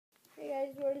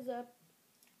guys, what is up?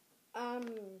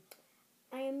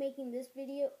 I am making this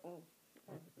video. Oh,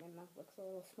 my mouth looks a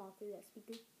little small through that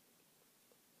speaker.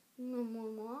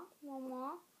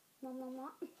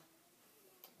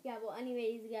 Yeah, well,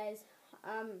 anyways, guys,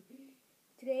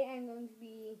 today I'm going to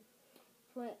be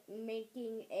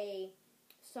making a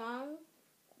song,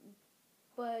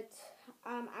 but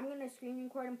I'm going to screen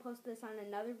record and post this on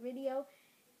another video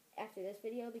after this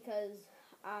video because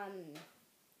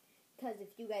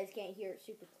if you guys can't hear it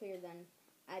super clear, then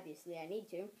obviously I need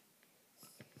to,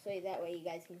 so that way you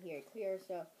guys can hear it clear.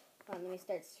 So let me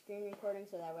start screen recording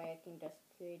so that way I can just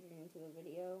create it into a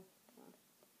video.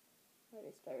 Let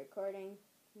it start recording.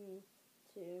 3,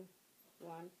 2,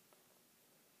 1.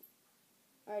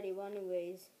 Alrighty, well,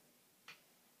 anyways,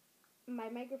 my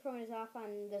microphone is off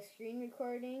on the screen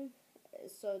recording,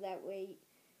 so that way,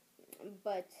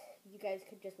 but you guys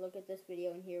could just look at this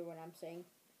video and hear what I'm saying.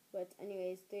 But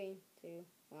anyways, 3, 2,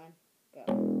 1,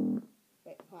 go.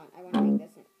 Wait, hold on, I want to make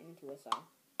this into a song.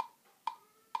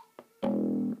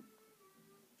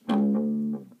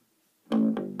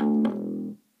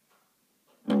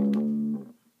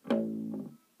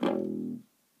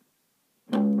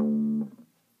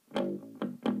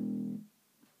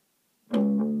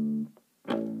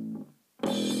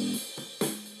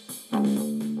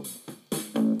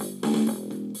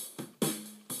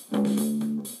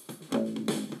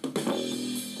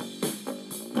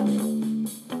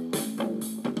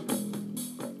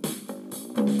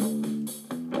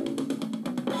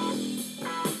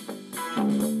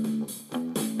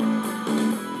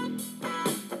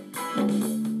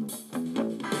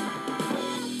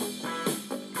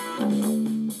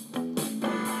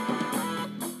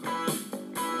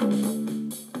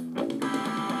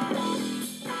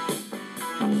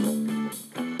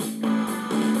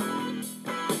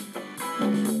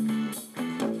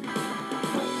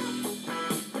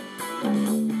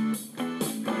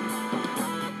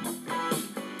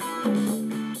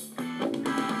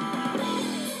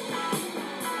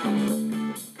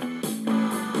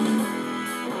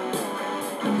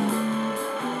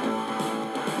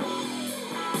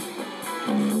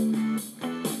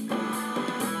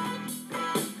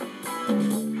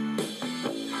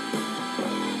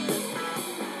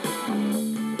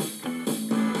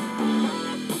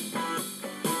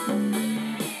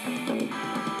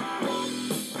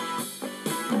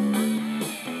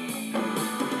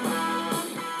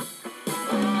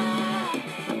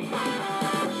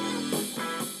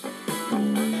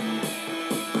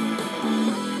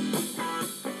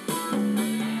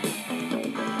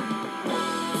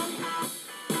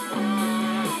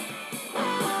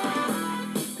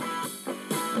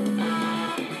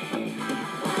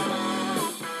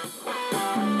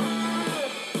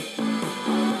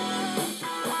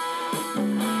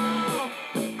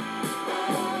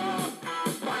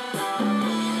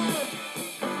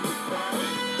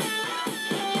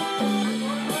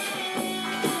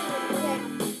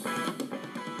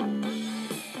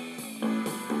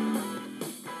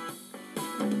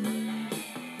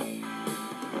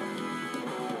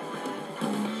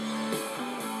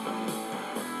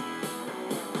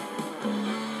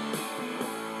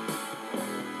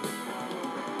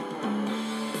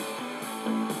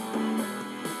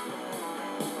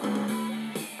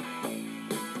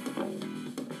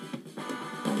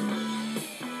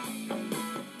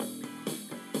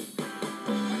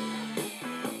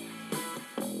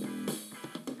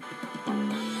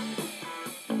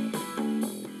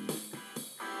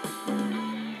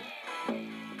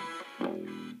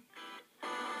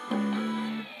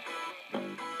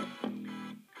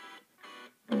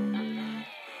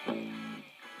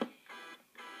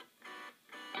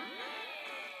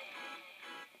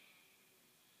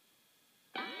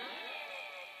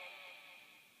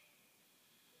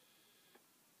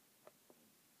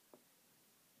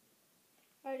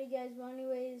 Alrighty, guys, well,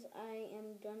 anyways, I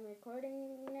am done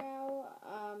recording now.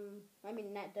 I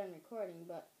mean, not done recording,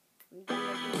 but I'm done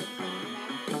making this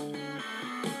song now.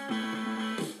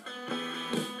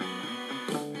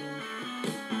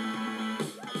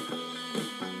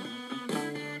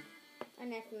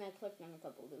 And after that, I clicked on a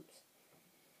couple loops.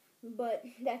 But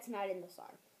that's not in the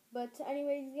song. But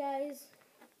anyways, guys,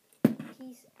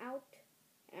 peace out,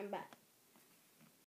 and bye.